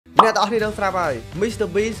nè tao đi đâu sao vậy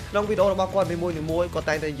MrBeast trong video bao con môi có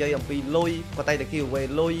tay tay dây bị lôi có tay tay kêu về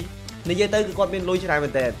lôi này dây tới con bên lôi cho này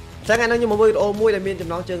mình tên sáng ngày nay như một video môi đại miền trong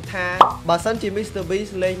nó trường tha bà sân chỉ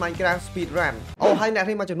MrBeast lên Minecraft Speedrun hay nè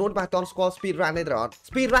khi mà chọn nút ba ton score Speedrun đây rồi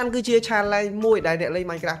Speedrun cứ chia challenge môi đại nè lên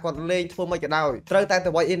Minecraft còn lên phô mấy cái đau trời tay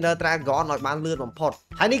từ quay Ender Dragon nói bán lươn bằng phật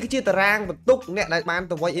hay ní cứ chia tờ rang một túc nè đại bán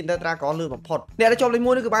từ quay Ender Dragon lươn bằng phật nè đã cho lên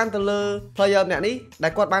môi nữa cứ bán từ lơ player nè ní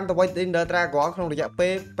đại con bán từ quay Ender Dragon không được dạy p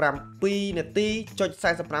pram pi nè ti cho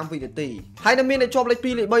sai sập pram pi nè ti hay nè miền để cho lên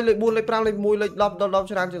pi lại bay lại buôn lại pram lại môi lại lom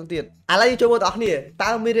cho làm trường tiền lấy cho một đó nè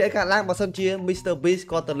tao mới để cả lang mà sân chia MrBeast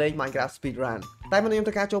có từ lên Minecraft Speedrun tại mình em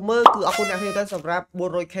tất cả cho mơ cứ ở con nhà hiện tại sắp rap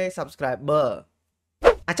 400k subscriber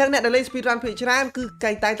chắc nè lên Speedrun phía trên cứ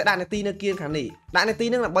cày tay tại đạn này ti nơi kia khả nỉ đạn này ti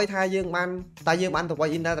nữa là bay thay dương ban tay dương ban từ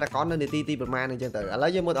quay in ra là con nơi ti bật man này trên tới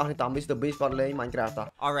lấy cho một đó thì tao MrBeast còn lên Minecraft đó.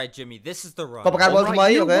 Alright Jimmy, this is the run. Có cái ball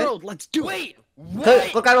mấy ok?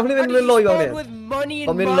 Có cái ball lên lôi vào nè.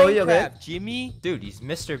 Có bên lôi ok? Jimmy, dude, he's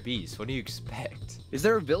MrBeast. What do you expect? Is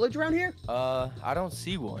there a village around here? I don't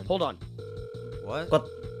see one. Hold on. What?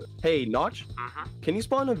 Hey, Notch. Can you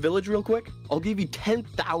spawn a village real quick? I'll give you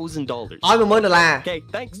 $10,000. Ôi mà là. Okay,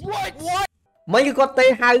 thanks. What? Mấy cái con tê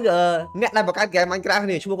hai nét này vào cái game Minecraft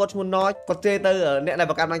này chúng con nói con tê tới nét này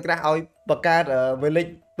vào cái Minecraft ôi vào cái village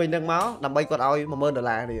bên đang máu làm bay con ôi mà mơn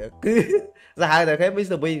là thì cứ ra hai rồi cái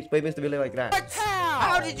MrBeast lên Minecraft.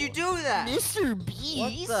 How did you do that?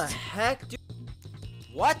 MrBeast? What the heck, dude?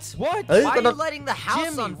 What? What? Why are you letting the house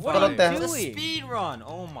Jimmy, on what fire? are you It's a doing? speed run.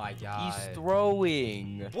 Oh my god. He's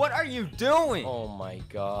throwing. What are you doing? Oh my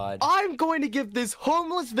god. I'm going to give this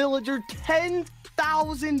homeless villager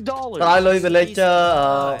 $10,000. Rồi lôi village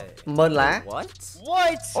mơn lá. What?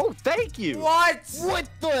 What? Oh, thank you. What? What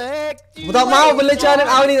the heck? Một tao mau village nó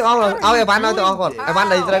ao đi ao bán nói tao còn bán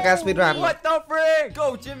đây ra cái speedrun. What the frick?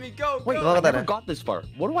 Go Jimmy, go. Wait, Go. I never got this far.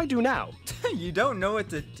 What do I do now? You don't know what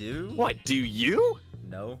to do? What, do you?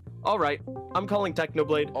 No. All right, I'm calling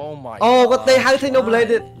Technoblade. Oh my Oh, god. có tê hai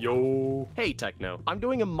Technoblade. Yo. Hey, Techno. I'm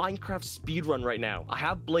doing a Minecraft speedrun right now. I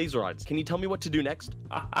have blaze rods. Can you tell me what to do next?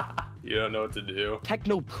 You don't know what to do.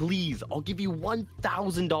 Techno, please. I'll give you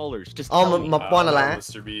 $1,000. Just Oh, tell me. mà con là.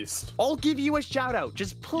 MrBeast. I'll give you a shout out.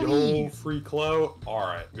 Just Yo, please. free clout.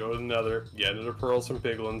 Alright, go to the nether, get into pearls from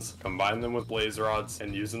piglins, combine them with blaze rods,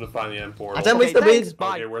 and use them to find the end portal. Chắc Okay, MrBeast. thanks, bye.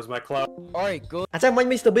 Okay, where's my clout? Alright, good. Chắc mình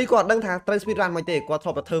MrBeast còn đang thả try speedrun mấy tê, có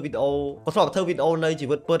thọp thơ video nơi chỉ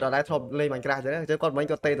vượt ở đây thọp lên Minecraft chứ còn mấy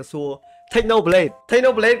con tê từ xua.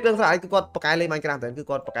 Technoblade đang phải cứ con cái lên Minecraft tới cứ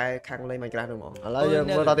con cái khang lên Minecraft đúng không? Lấy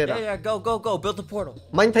vừa tao tiền à? Yeah, go, build the portal.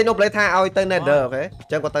 Mình Technoblade tha ao tới nether, ok?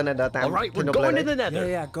 Chẳng có tới nether tam. All right, we're going to the nether.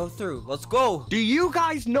 Yeah, go through. Let's go. Do you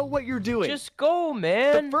guys know what you're doing? Just go,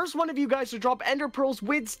 man. The first one of you guys to drop ender pearls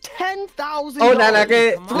wins $10,000. Oh, là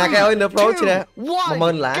cái ender pearl chứ nè. Mà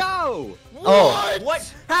mơn lá. Go. Oh. What?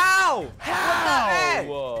 How?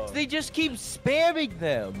 How? They just keep spamming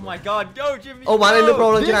them. Oh my god, go Jimmy. Oh, mà ender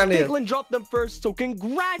pearl lên This chứ nào nè. piglin dropped them first, so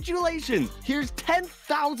congratulations. Here's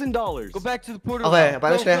 $10,000. Go back to the portal. Okay, now.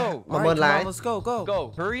 bạn Go, sẽ go. mà Alright, mơn come on, lá. let's go.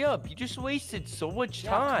 Go, hurry up. You just wasted so much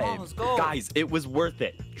Yeah, come time. on, let's go. Guys, it was worth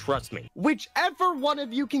it. Trust me. Whichever one of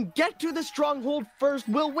you can get to the stronghold first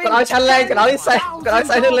will win. Cái đó challenge, cái đó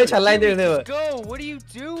sai lên challenge được nữa. Go. What are you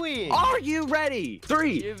doing? Are you ready?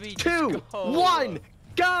 3, Jimmy, 2, go. 1,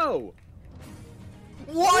 go!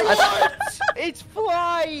 What? It's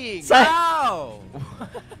flying. How?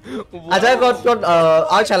 Chắc con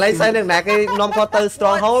ao challenge sai được nè cái nom con từ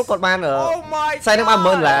stronghold con ban ở Oh my sai nó ban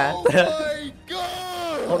mơn là. Oh my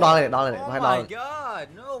god. Không đo này, Oh phải my đo. god,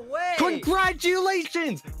 no way.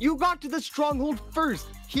 Congratulations! You got to the stronghold first.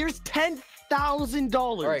 Here's $10,000.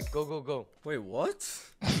 All right, go. Wait, what?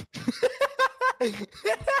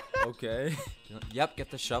 Okay. Yep,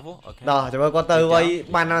 get the shovel. Okay. Đó, chúng con từ quay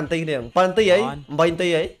ban ăn tí liền. Ban tí ấy, ban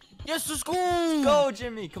tí ấy. Yes, let's go. Go,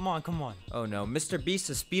 Jimmy. Come on. Oh no, MrBeast,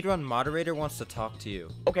 the speedrun moderator wants to talk to you.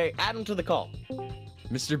 Okay, add him to the call.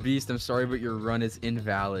 MrBeast, I'm sorry, but your run is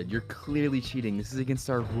invalid. You're clearly cheating. This is against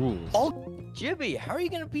our rules. Oh, Jimmy, how are you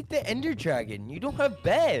gonna beat the Ender Dragon? You don't have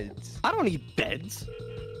beds. I don't need beds.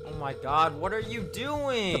 Oh my god, what are you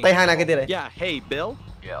doing? Tay hai là cái gì đấy? Yeah, hey, Bill.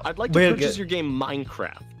 Yeah. I'd like to Bill, purchase your game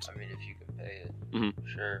Minecraft. I mean, if you can pay it.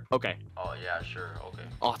 Sure. Okay, Oh, yeah, sure. Okay.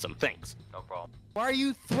 awesome, thanks. No problem. Why are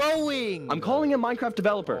you throwing? I'm calling a Minecraft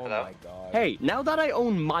developer. Oh my god. Hey, now that I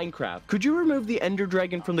own Minecraft, could you remove the Ender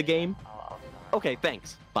Dragon from the game? Okay,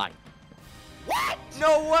 thanks. Bye. What?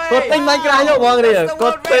 No way. Con tinh Minecraft cho mọi người đi. That's the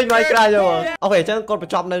Con one tinh right Minecraft cho there. mọi người. Ok, chắc con phải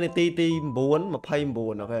chọn nơi này tí 4 mà pay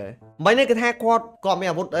 4 ok. Mấy này cái thang con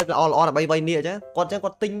mày vút đây là là bay nè chứ. Con chắc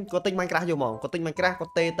con tinh Minecraft vô mỏng, con tinh Minecraft con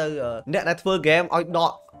tê từ nè đã thưa game oi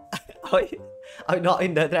đọ. Ôi. ឲ្យដក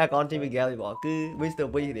Ender Dragon ចេញពី game នេះបងគឺ MrBeast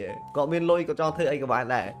នេះគាត់មានលុយគាត់ចង់ធ្វើអីក៏បាន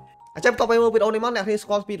ដែរអញ្ចឹងក៏ទៅមើលវីដេអូនេះមកអ្នកគ្នាស្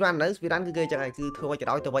គាល់ Speedrun នៅ Speedrun គឺគេចឹងហើយគឺធ្វើឲ្យ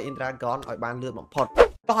ទៅវាយ Ender Dragon ឲ្យបានលឿនបំផុត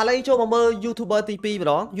តោះឥឡូវចូលមកមើល YouTuber ទី2ម្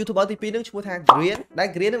ដង YouTuber ទី2នឹងឈ្មោះថា Green ដែល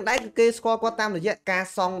Green នឹងដែរគឺគេស្គាល់គាត់តាមរយៈការ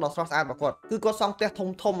សង់ដ៏ស្រស់ស្អាតរបស់គាត់គឺគាត់សង់ផ្ទះ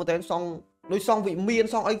ធំមែនទែនសង់ដូចសង់វិមាន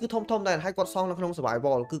សង់អីគឺធំដែរហើយគាត់សង់នៅក្នុង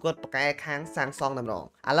survival គឺគាត់ប្រកែខាងសាងសង់តែម្ដង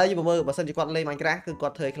ឥឡូវយើងមកមើលបើសិនជាគាត់លេង Minecraft គឺគា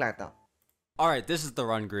ត់ធ្វើឲ្យខ្លាំងតោះ Alright, this is the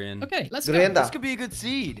run, Green. Okay, let's go. Green This could be a good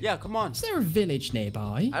seed. Yeah, come on. Is there a village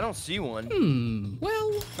nearby? I don't see one. Well,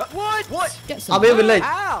 What? get I'll some be village.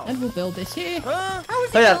 Ow. and we'll build this here. Huh?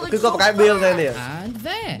 Thế là cứ có một cái build đây nè. And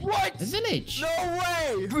there. What? The village. No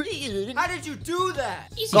way. How did you do that?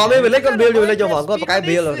 Easy. Còn bên village con build vô đây cho What bọn có một cái speedrun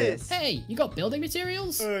build is rồi nè. this? Hey, you got building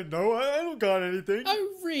materials? No, I don't got anything.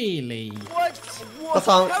 Oh, really? What? Có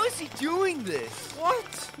xong. How is he doing this? What?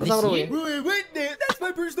 Có xong rồi. Wait, that's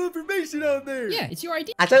my personal information out there. Yeah, it's your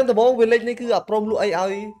idea. អាចឹងដំបូង village នេះគឺអត់ព្រមលក់អីឲ្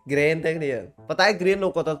យ Green ទេគ្នាប៉ុន្តែ Green លោ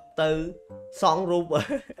កក៏ទៅសង់រូប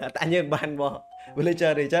តាញើបានមក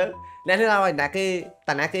villager នេះចឹងអ្នកនេះឲ្យណាគេ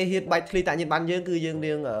តាណាគេហ៊ានបាច់ធ្លីតាញើបានយើងគឺយើង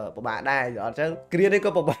នាងពិបាកដែរអត់ចឹង Green នេះក៏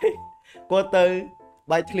ពិបាកគាត់ទៅ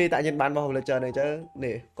បាច់ធ្លីតាញើបានមក villager នេះចឹង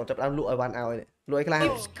នេះគាត់ចាប់ដើមលក់ឲ្យបានឲ្យនេះលក់ឲ្យខ្លាំង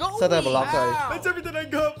សិតតែ block ទៅ That's everything I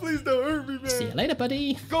got. Please don't hurt me, man. See you later, buddy.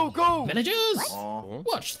 Go. Villagers,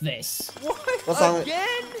 watch this. គាត់សង់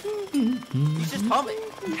Again? He's just humming.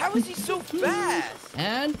 How is he so fast?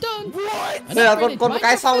 And done. What? An នេះ upgraded គាត់ប្រ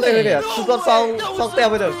កែសង់ទេនេះគឺគាត់សង់ផ្ទះ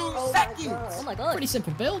វិញទៅ Pretty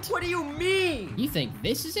simple build. What do you mean? You think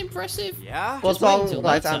this is impressive? Yeah? គាត់សង់ till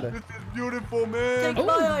ហើយ later. ស្អាតទៅ Beautiful, man.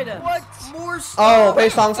 What? More អូ stuff. ពេល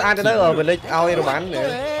សង់ស្អាតទៅ village ឲ្យរបាន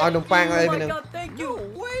ឲ្យនំប៉័ងឲ្យវិញ Thank you.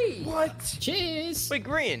 Wait. What? Cheers. Wait,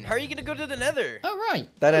 Green, how are you gonna go to the nether? All right.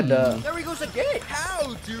 តែ There he goes again. How,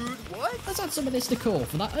 dude? What? Let's add some of this decor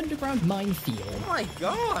for that underground minefield. Oh my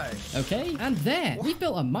gosh. Okay, and there, we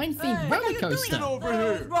built a mine-themed roller coaster. Over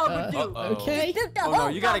here. Okay, Oh no,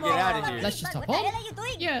 you gotta get out of here. let's just hop on.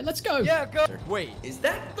 Yeah, let's go. Yeah, go. Wait, is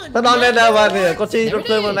that the ទៅដល់ Nether បាទវាគាត់ជីរត់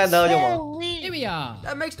ធ្វើមក Nether យកមក Here we are.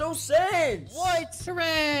 That makes no sense. What?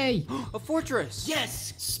 Hooray! A fortress. Yes,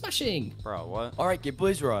 smashing. Bro, what? All right, get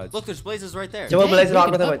blaze rods. Look, there's blazes right there. ចាំមើល Blaze we Rod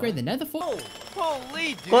can មកទៅវិញ upgrade the nether for. Holy,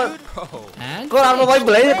 What? dude. Bro. And គាត់អត់មកវិញ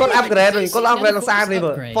Blaze គាត់ upgrade វិញ fancy គាត់ upgrade ដល់ស្អាតនេះ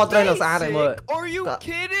មើល upgrade. Fortress ដល់ស្អាតនេះមើល Are you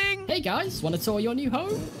kidding? Hey guys, want to tour your new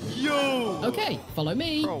home? Yo. Okay, follow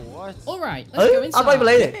me. Bro, what? All right, អើ let's go អត់បាញ់ inside.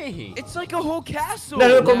 Blaze Hey. It's like a whole castle. នេះ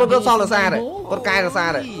គាត់មើលគាត់សង់ដល់ស្អាតគាត់កែដល់ស្អា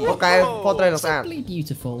តគាត់កែ Fortress ដល់ស្អាត Simply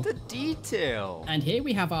beautiful. The detail. And here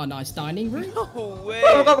we have our nice dining room. No គាត់ way.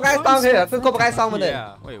 ប្រកែសង់ទេគឺគាត់ប្រកែសង់មែនទេ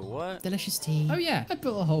Yeah. Wait, what? Delicious tea. Oh yeah, I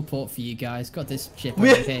built a whole port for you guys. Got this ship Yeah.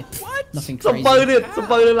 over here. Nothing សំ crazy. ពៅទៀតសំ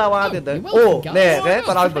ពៅលើឡាវ៉ាទៀតទៅអូនេះគេ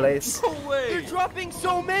គាត់ឲ្យ Blaze No way. You're dropping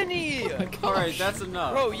so many. Oh my All right, gosh. that's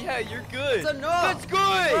enough. Bro, yeah, you're good. That's enough. That's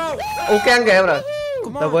good.អូកាំងគេមើល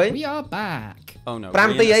Come ទៅ on. វិញ We are back. Oh no. Pram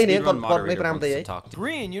Green, tí ấy the nè, speedrun con mấy moderator pram wants tí to ấy. talk to.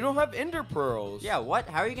 Green, you don't have ender pearls. Yeah, what?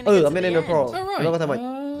 How are you gonna get to I'm in the the pro end? All right. Nó có thể mình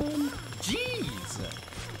Jeez.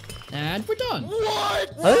 And we're done. What?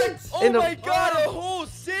 Hả? Oh In the- my god, a whole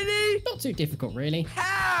city? Not too difficult, really.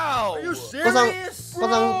 How? Are you có xong serious?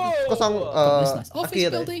 có xong Got this nice ở office kia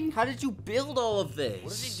đấy building. How did you build all of this?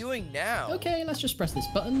 What is he doing now? Okay, let's just press this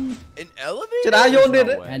button. An elevator? chứ đã vô đi No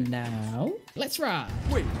đấy way. And now, let's ride.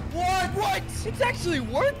 Wait, What? It's actually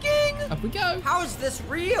working? Up we go. how is this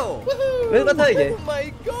real? Woohoo! nếu có thể vậy Oh my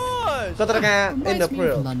gosh. có tất cả in the Reminds me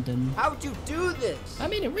pro of London. How would you do this? I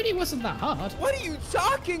mean, it really wasn't that hard. What are you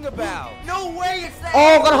talking about? No way, it's that.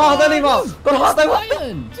 ô con ho tới đi mà con ho tới mà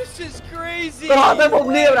Lion. This is crazy. con ho tới một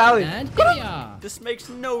niêu rồi And here we are. This makes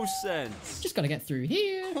no sense. Just gotta get through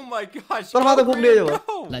here. Oh my gosh. Con ho tới một niêu rồi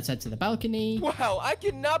No. Let's head to the balcony. Wow, I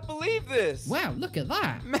cannot believe this. Wow, look at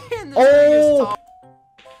that. Man, this thing is ô tall.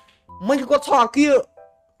 mình có sò kia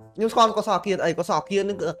nhưng con có sò kia ấy có sò kia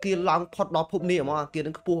nó kia long thoát đó phụm nịa mà kia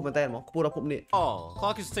nó pu mà tên mà pu đó phụm nịa Oh,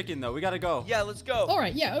 clock is ticking though. We gotta go. Yeah, let's go. All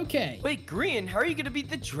right, yeah, okay. Wait, Green, how are you gonna beat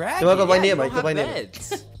the chứ dragon? có vay Yeah, nịa you mày don't cứ vay have nịa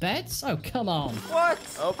beds. Beds? Oh, come on. What?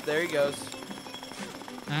 Oh, there he goes.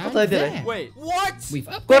 And tới đây. there. Wait, what? We've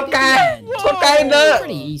con upgraded cay again. con cay nữa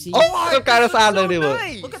Pretty easy. ô con cay nó sao được đi mà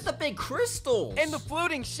Nice. Look at the big crystals. And the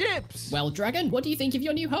floating ships. Well, Dragon, what do you think of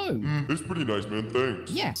your new home? It's pretty nice, man.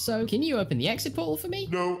 Thanks. Yeah, so can you open the exit portal for me?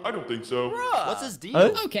 No, I don't think so. What's his deal?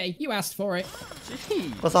 Huh? Okay, you asked for it.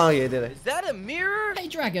 Jeez. có sò gì đây này Is that a mirror? Hey,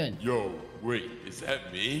 Dragon. Yo, wait, is that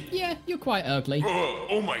me? Yeah, you're quite ugly.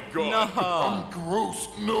 Oh my god. No. I'm gross.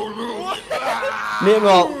 No. nịa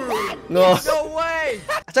ngọt ngọt No way.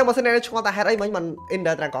 chẳng bao giờ này chúng ta hết ấy mình in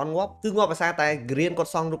đời trang còn ngóp cứ ngóp vào xa tay green con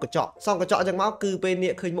song được cái chọ chẳng máu cứ bên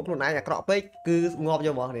nịa khơi một luôn này là cọ bích cứ ngóp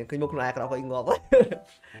cho mọi người khơi một này cọ bích ngóp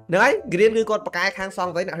đấy green cứ con cái khang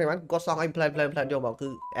song với nè thì con song anh plan cho mọi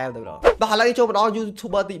cứ em từ đó đó là cho đó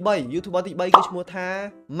youtuber tỷ bay cái mua tha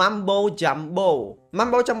mambo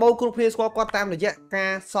jumbo group play squad con tam là dạ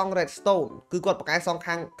ca song redstone cứ con cái song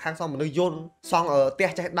khang song mình yôn song ở tia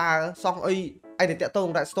chạy đa song ấy anh để tẹt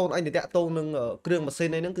tông redstone anh để tẹt tông nâng ở kêu mà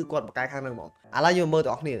xin ấy nó cứ còn một cái khang năng mỏng à là nhiều mơ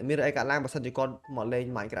tụi này mình đây cả lang mà sân chỉ con mỏ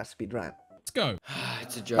lên Minecraft speedrun. Let's go.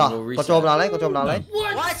 It's a jungle reset. Con chôm nào lấy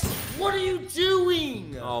What? What are you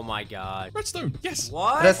doing? Oh my god. Redstone, yes.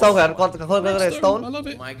 What? Redstone hả? Con hơn redstone. I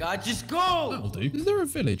love it. Oh my god, just go. That'll do. Is there a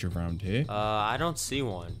village around here? I don't see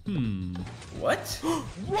one. What?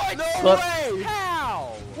 What? No way! How?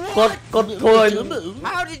 Con thôi.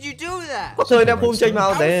 How did you do that? Con thôi đem boom chơi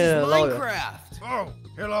màu để lâu rồi. Oh,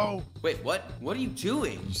 hello. Wait, what? What are you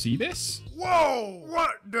doing? You see this? Whoa, what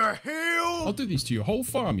the hell? I'll do this to your whole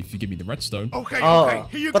farm if you give me the redstone. Okay, okay,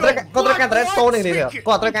 here you go. Con tra cái redstone này kìa.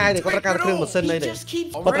 Con tra cái này, con tra cái kêu mà xin đây này.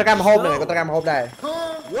 Con tra cái mà hộp này, con tra cái mà hộp này.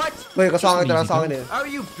 What? Bây giờ có song cái song này. How are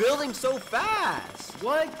you building so fast?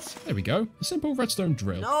 What? There we go. A simple redstone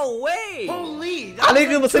drill. No way! Holy, À đây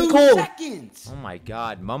cứ mà xin khuôn. Oh my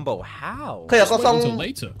god, Mumbo, how? Kìa có Wait song until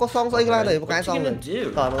later. có song xây ra này một cái song này.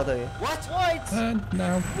 Còn nó thôi. What? And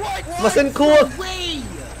now. Mà xin khuôn.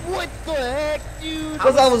 What the heck, dude?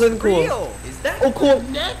 Có song mà xin khuôn. Is that Ô khuôn.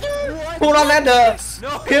 Khuôn nó nether.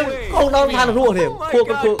 no Khiêm way? không nó than ruộng thì. Oh my Khuôn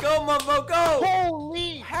god, go Mumbo, go!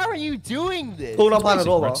 Holy, how are you doing this? Khuôn nó than Basic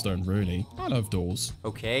ruộng. redstone, really. I love doors.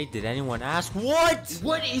 Okay, did anyone ask? What?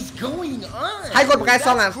 what is going on? Hai con một cái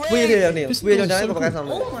song à? Quy thì nè. Quy cho đấy một cái song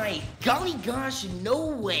này. Oh my golly gosh, no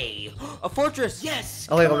way. A fortress! Yes.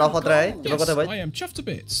 Ok, còn đó có đấy. Chúng nó có thể Yes, với. I am chuffed to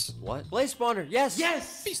bits. What? Blaze spawner, yes! Yes.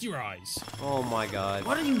 Feast your eyes. Oh my god.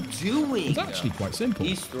 What are you doing? It's actually quite simple.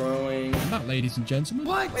 He's throwing. And that, ladies and gentlemen,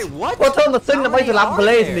 What? Wait, what? Có thơm mà xin là bây giờ làm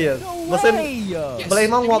blaze liền. Mà xin blaze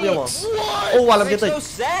mong ngọt vô mà. Ô vào làm Makes cái no gì?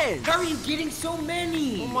 sense! How are you getting so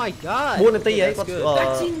many? Oh my god! Buôn lên tí ấy, có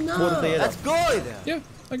That's enough. buôn lên tí ấy. That's good! yeah,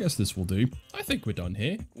 I guess this will do. I think we're done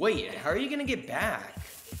here. Wait, how are you gonna get back?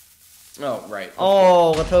 Oh, right.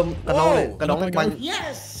 Ồ, cái thơm, cái nóng này, cái nóng bánh,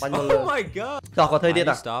 Yes. bánh một Oh lửa. my god! Rồi, có thời tiết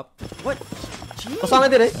à? Stop. What? Có xong cái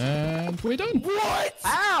gì đấy? And we're done.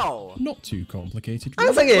 Ow! Not too complicated.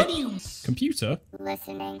 Ăn really. sao gì? Computer.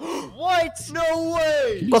 What? No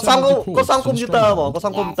way! Can you Có tell me the xong course to the computer stronghold? mà, có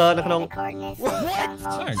xong computer nó không?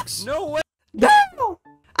 Thanks. No way!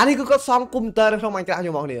 Anh ấy cứ có xong computer nó không anh cả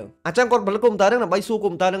nhiều mọi người. À chẳng còn bật computer nó bay xu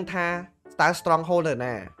computer nó tha. Style stronghold rồi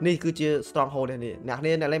nè. Này cứ chia stronghold này nè. Nạc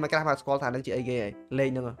nên là lên Minecraft mà scroll thằng nó chỉ ấy ghê.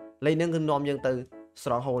 Lên nữa. Lên nữa cứ nom nhân từ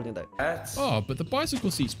stronghold nhân từ. That's. Oh, but the bicycle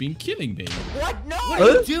seat's been killing me. What? No! What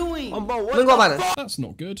are you doing? Mumbo, what Đừng qua the bạn. That's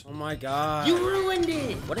not good. Oh my god. You ruined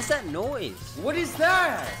it. What is that noise? What is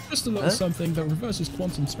that? Just a little something that reverses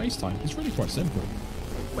quantum space-time. It's really quite simple.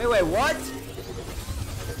 Wait, what?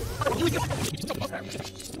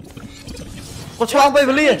 Con chong bay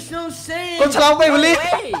liền. Makes no sense. Con chong bay liền.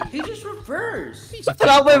 Wait! He just reversed.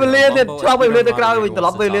 Chong bay liền thì chong bay liền tới crowd mình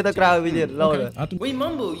tập bay liền tới crowd mình liền lâu rồi. Okay, I don't... Wait,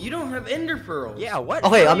 Mumbo, you don't have ender pearls. Yeah, what?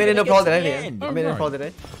 Ok, How ở are bên you đây nó gonna pro get thế to này the nè. end? Ở bên đây nó pro thế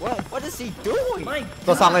đấy. What is he doing? My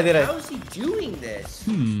Có xong cái gì đây? how is he doing this?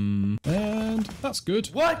 And that's good.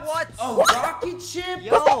 What? What? A rocket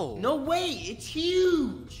ship? Yo! No way, it's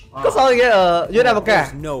huge. Có xong cái ở dưới này một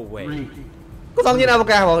cả. There's no way. Có xong dưới này một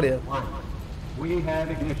cả mọi người.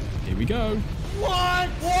 Here we go. What?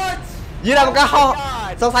 What? Dưới này một cả ho.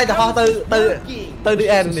 Xong say từ ho từ đi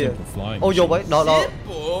end nè. Simple flying. Ô dùng ấy, đó.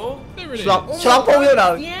 Simple. There it is. Slong phun vô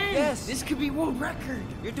đời. Yes, this could be world record.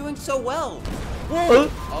 You're doing so well. Ừ.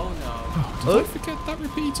 Oh no. Did I forget that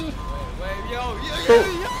repeater?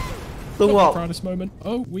 Tung ngọt. Proudest moment.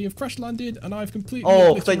 Oh, we have crash landed and I've completely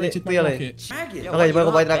Oh, obliterated my clearly. rocket. Maggot. Ok, mới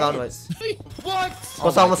có bay dragon rồi. What?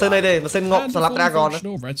 Có xong mà xin đây đi, mà xin ngọc And slap a dragon.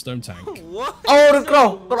 functional redstone tank. What? Ô, đừng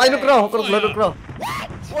crow, con anh đừng crow, con lớn đừng crow.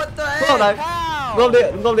 What the Không heck? đấy. How?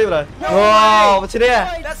 Gom đi rồi. Wow, trên đây.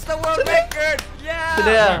 That's the world record. Trên Yeah.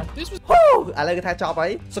 đây. This was À lấy cái thai chop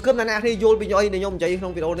ấy. Sao cướp này thì vô video này nhôm chạy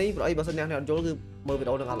trong video này, rồi bà xin nè vô cứ mời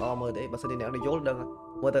video đừng lo mời để bà xin nè vô đừng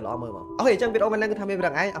mời tới lo mời mà. Ok, trong video mình đang tham gia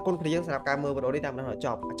việc ấy, con phải dừng sạp cam mời video đi làm nó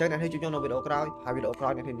chop. Chơi này thì chúng nhau video crow, hai video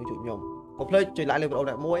crow này thì chúng nhau. Có play chơi lại video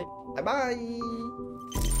này muối. Bye bye.